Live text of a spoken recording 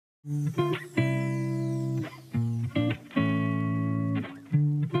So,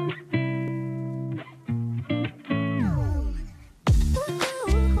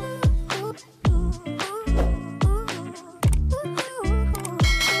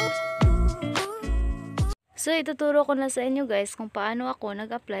 ituturo ko na sa inyo guys kung paano ako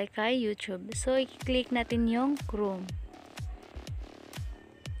nag-apply kay YouTube. So, i-click natin yung Chrome.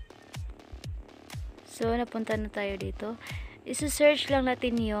 So, napunta na tayo dito. I-search lang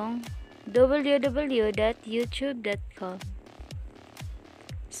natin yung www.youtube.com.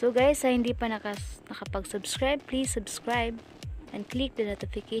 So, guys, sa hindi pa nakapag-subscribe, please subscribe and click the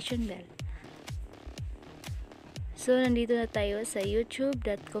notification bell. So, nandito na tayo sa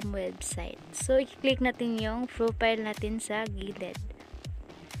youtube.com website. So, i-click natin yung profile natin sa gilid.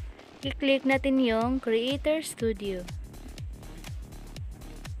 I-click natin yung Creator Studio.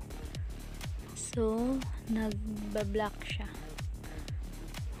 So, nagba-black siya.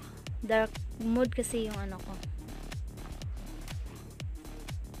 Dark mode kasi yung ano ko.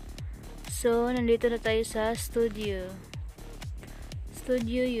 So, nandito na tayo sa Studio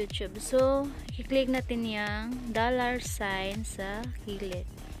YouTube. So, i-click natin yung $sign sa gilid.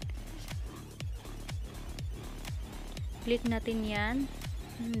 Click natin yan.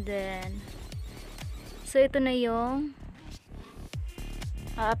 And then, so, ito na yung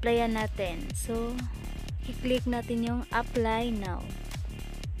a-applyan natin. So, i-click natin yung Apply Now.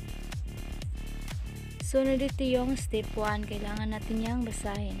 So, nandito yung step 1. Kailangan natin yung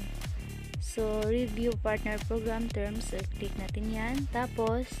basahin. So, review partner program terms. So, click natin yan.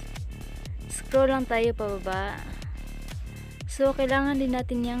 Tapos, scroll lang tayo pababa. So, kailangan din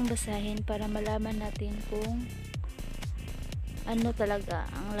natin yang basahin para malaman natin kung ano talaga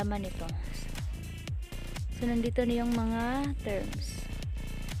ang laman nito. So, nandito na yung mga terms.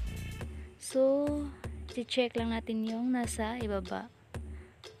 So, i-check lang natin yung nasa ibaba.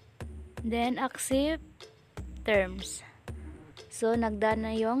 Then, accept terms. So, nagdaan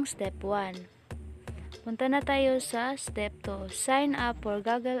na yung step 1. Punta na tayo sa step 2. Sign up for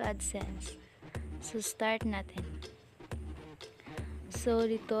Google AdSense. So, start natin. So,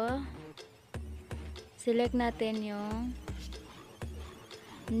 dito, select natin yung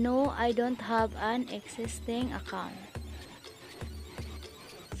No, I don't have an existing account.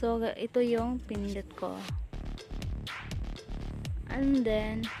 So, ito yung pinindot ko. And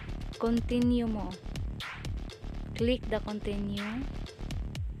then, continue mo. Click the continue.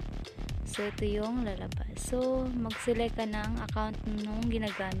 So, ito yung lalabas. So, mag-select ka ng account nung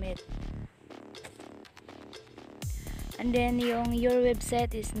ginagamit. And then, yung your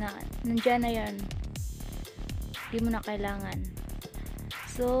website is not. Nandyan na yan. Hindi mo na kailangan.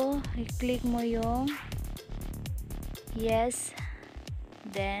 So, i-click mo yung yes.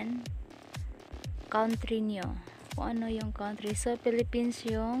 Then, country nyo. Kung ano yung country. So, Philippines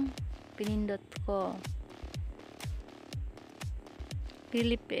yung pinindot ko.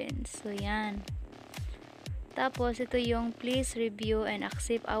 Philippines. So, yan. Tapos, ito yung please review and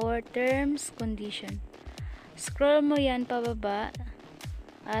accept our terms, condition. Scroll mo yan pababa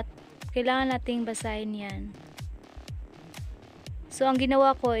at kailangan nating basahin yan. So, ang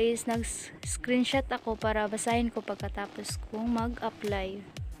ginawa ko is nag-screenshot ako para basahin ko pagkatapos kong mag-apply.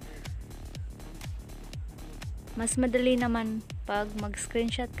 Mas madali naman pag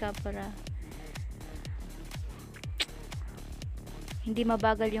mag-screenshot ka para hindi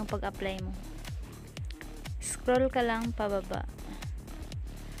mabagal yung pag-apply mo. Scroll ka lang pababa.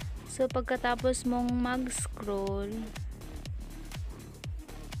 So, pagkatapos mong mag-scroll,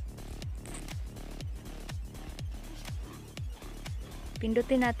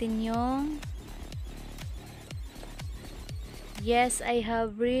 pindutin natin yung yes, I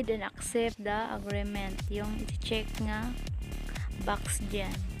have read and accept the agreement. Yung i-check nga box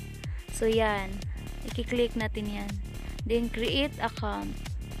dyan. So, yan. I-click natin yan. Then, create account.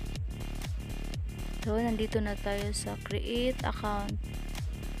 So, nandito na tayo sa create account.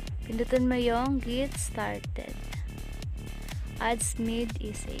 Pindutin mo yung get started. Ads made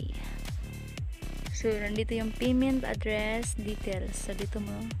easy. So, nandito yung payment address details. So, dito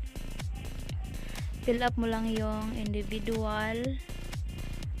mo fill up mo lang yung individual.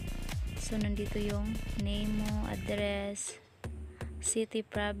 So, nandito yung name mo, address, city,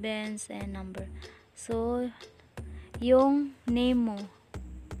 province, and number. So, yung name mo,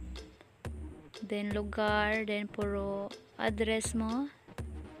 then lugar, then puro address mo.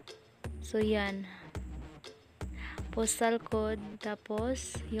 So, yan. Postal code,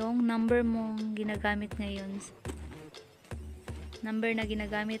 tapos yung number mong ginagamit ngayon. Number na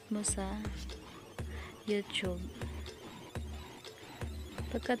ginagamit mo sa YouTube.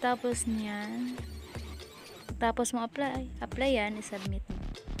 Pagkatapos niyan, tapos mo apply yan, i-submit mo.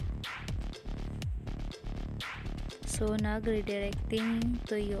 So, nag-redirecting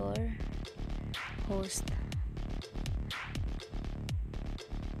to your host.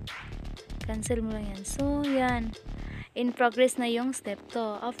 Cancel mo lang yan. So, yan. In progress na yung step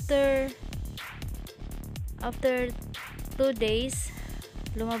to. After 2 days,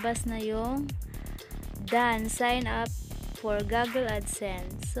 lumabas na yung done. Sign up for Google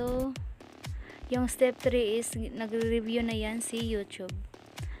AdSense. So, yung step 3 is nag-review na yan si YouTube.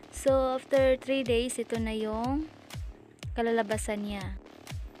 So, after 3 days, ito na yung kalalabasan niya.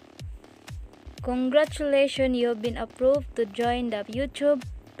 Congratulations, you've been approved to join the YouTube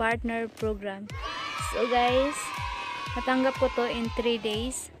Partner Program. So guys, natanggap ko to in 3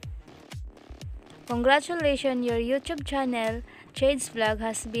 days. Congratulations, your YouTube channel, Shades Vlog,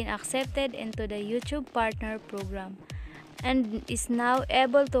 has been accepted into the YouTube Partner Program and is now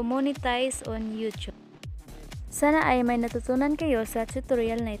able to monetize on YouTube. Sana ay may natutunan kayo sa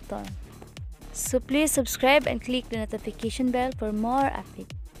tutorial na ito. So please subscribe and click the notification bell for more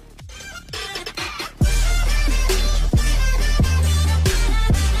updates.